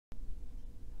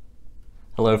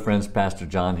Hello friends, Pastor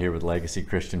John here with Legacy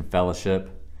Christian Fellowship.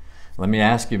 Let me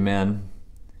ask you, men,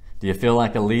 do you feel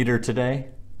like a leader today?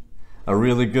 A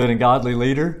really good and godly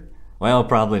leader? Well,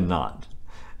 probably not.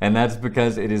 And that's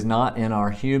because it is not in our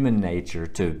human nature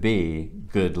to be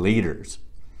good leaders.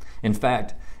 In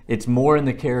fact, it's more in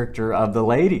the character of the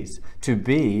ladies to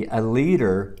be a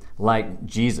leader like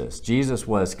Jesus. Jesus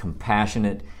was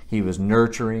compassionate, he was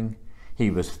nurturing, he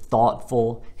was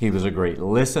thoughtful, he was a great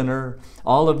listener.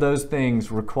 All of those things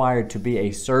required to be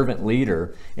a servant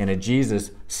leader in a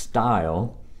Jesus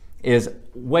style is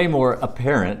way more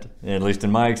apparent, at least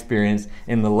in my experience,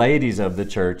 in the ladies of the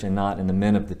church and not in the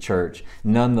men of the church.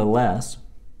 Nonetheless,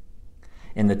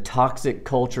 in the toxic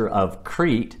culture of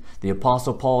Crete, the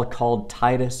Apostle Paul called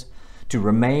Titus to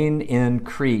remain in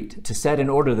Crete, to set in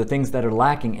order the things that are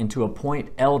lacking, and to appoint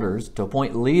elders, to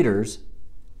appoint leaders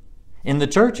in the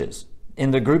churches,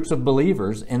 in the groups of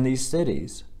believers in these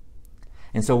cities.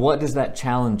 And so what does that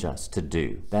challenge us to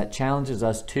do? That challenges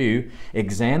us to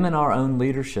examine our own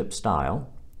leadership style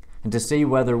and to see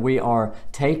whether we are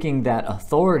taking that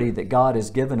authority that God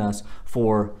has given us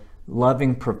for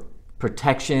loving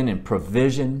protection and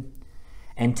provision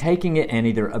and taking it and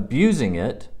either abusing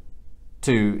it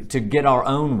to get our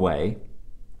own way.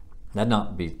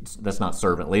 That's not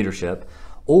servant leadership.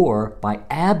 Or by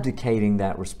abdicating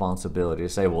that responsibility to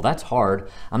say, well, that's hard,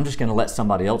 I'm just going to let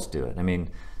somebody else do it. I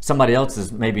mean, somebody else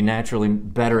is maybe naturally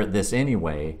better at this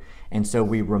anyway. And so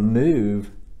we remove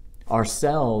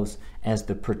ourselves as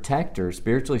the protector,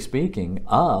 spiritually speaking,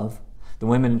 of the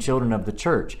women and children of the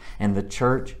church. And the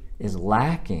church is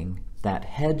lacking that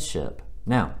headship.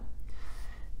 Now,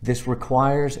 this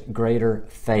requires greater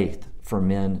faith for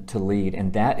men to lead.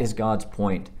 And that is God's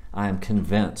point, I am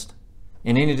convinced.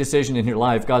 In any decision in your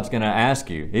life, God's going to ask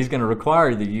you, He's going to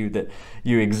require that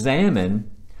you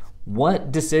examine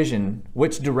what decision,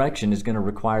 which direction is going to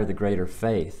require the greater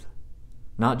faith.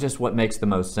 Not just what makes the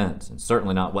most sense, and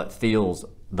certainly not what feels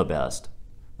the best.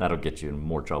 That'll get you in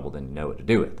more trouble than you know what to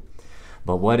do with.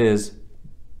 But what is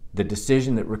the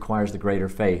decision that requires the greater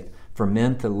faith? For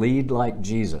men to lead like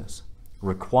Jesus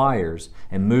requires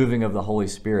a moving of the Holy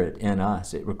Spirit in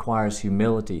us. It requires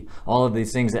humility. All of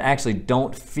these things that actually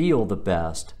don't feel the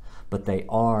best, but they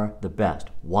are the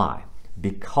best. Why?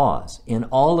 Because in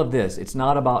all of this, it's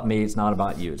not about me, it's not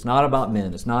about you, it's not about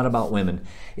men, it's not about women.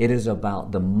 It is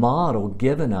about the model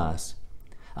given us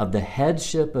of the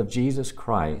headship of Jesus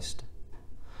Christ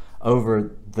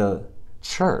over the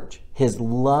church, His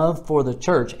love for the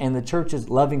church, and the church's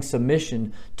loving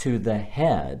submission to the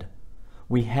head.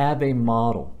 We have a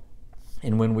model,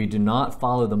 and when we do not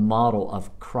follow the model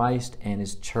of Christ and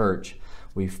His church,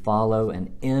 we follow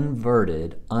an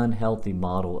inverted, unhealthy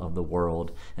model of the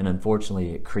world, and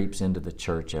unfortunately it creeps into the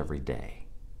church every day.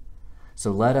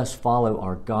 So let us follow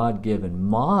our God-given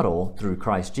model through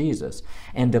Christ Jesus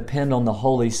and depend on the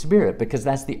Holy Spirit, because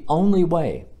that's the only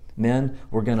way, men,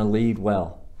 we're going to lead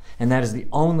well. And that is the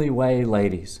only way,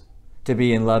 ladies, to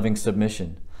be in loving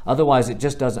submission. Otherwise, it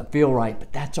just doesn't feel right,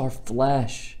 but that's our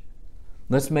flesh.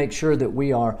 Let's make sure that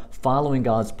we are following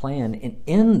God's plan, and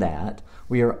in that,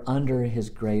 we are under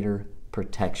His greater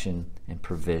protection and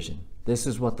provision. This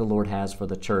is what the Lord has for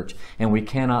the church, and we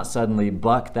cannot suddenly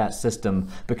buck that system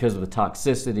because of the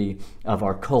toxicity of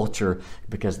our culture,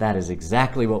 because that is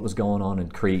exactly what was going on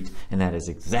in Crete, and that is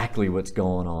exactly what's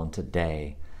going on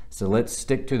today. So let's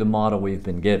stick to the model we've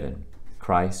been given,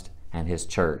 Christ and His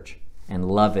church, and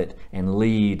love it and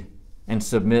lead and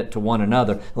submit to one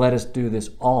another. Let us do this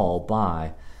all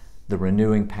by the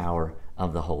renewing power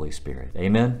of the Holy Spirit.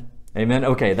 Amen? Amen?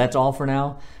 Okay, that's all for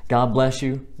now. God bless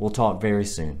you. We'll talk very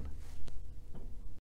soon.